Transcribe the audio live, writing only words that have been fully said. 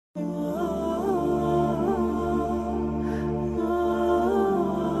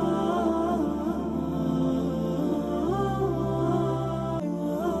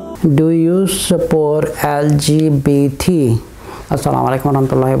Do you support LGBT? Assalamu alaikum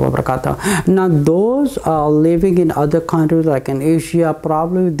warahmatullahi wabarakatuh. Now those living in other countries like in Asia,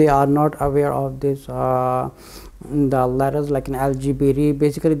 probably they are not aware of this the letters like an LGBT.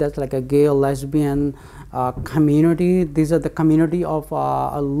 Basically that's like a gay, lesbian community. These are the community of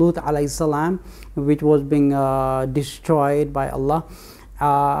Lut alayhi salam, which was being destroyed by Allah.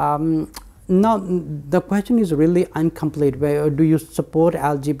 Now the question is really incomplete. Where do you support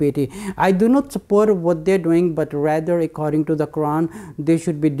LGBT? I do not support what they're doing, but rather according to the Quran they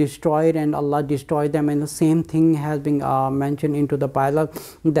should be destroyed and Allah destroyed them, and the same thing has been mentioned into the Bible,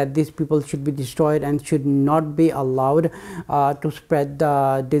 that these people should be destroyed and should not be allowed to spread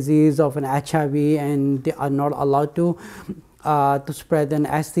the disease of an HIV, and they are not allowed to spread an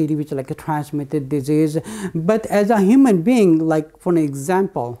STD, which is like a transmitted disease. But as a human being, like for an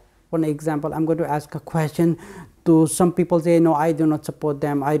example, I'm going to ask a question to some people. Say, no, I do not support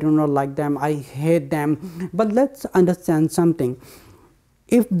them, I do not like them, I hate them. But let's understand something.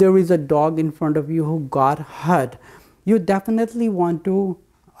 If there is a dog in front of you who got hurt, you definitely want to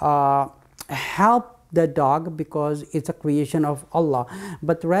help the dog because it's a creation of Allah.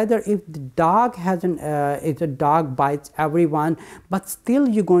 But rather, if the dog has if a dog bites everyone, but still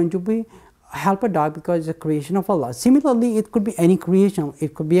you're going to be help a dog because it's a creation of Allah. Similarly, it could be any creation.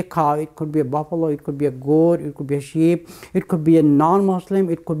 It could be a cow, it could be a buffalo, it could be a goat, it could be a sheep, it could be a non-Muslim,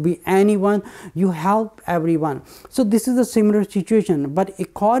 it could be anyone. You help everyone. So this is a similar situation, but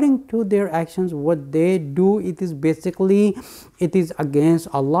according to their actions, what they do, it is basically, it is against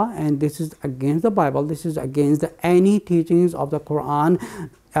Allah, and this is against the Bible, this is against any teachings of the Quran.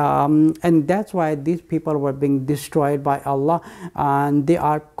 And that's why these people were being destroyed by Allah, and they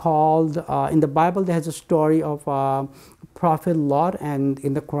are called in the Bible there has a story of Prophet Lot, and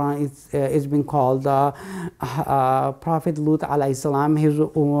in the Quran it's been called Prophet Lut alayhi salam. His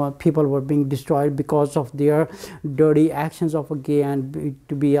people were being destroyed because of their dirty actions of a gay and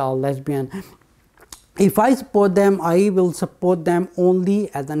to be a lesbian. If I support them, I will support them only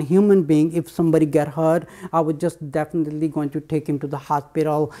as a human being. If somebody get hurt, I would just definitely going to take him to the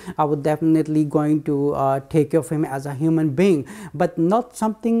hospital. I would definitely going to take care of him as a human being, but not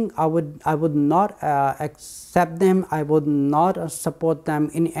something I would not accept them. I would not support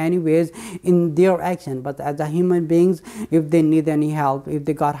them in any ways in their action. But as a human beings, if they need any help, if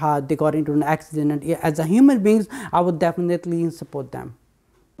they got hurt, they got into an accident, as a human beings, I would definitely support them.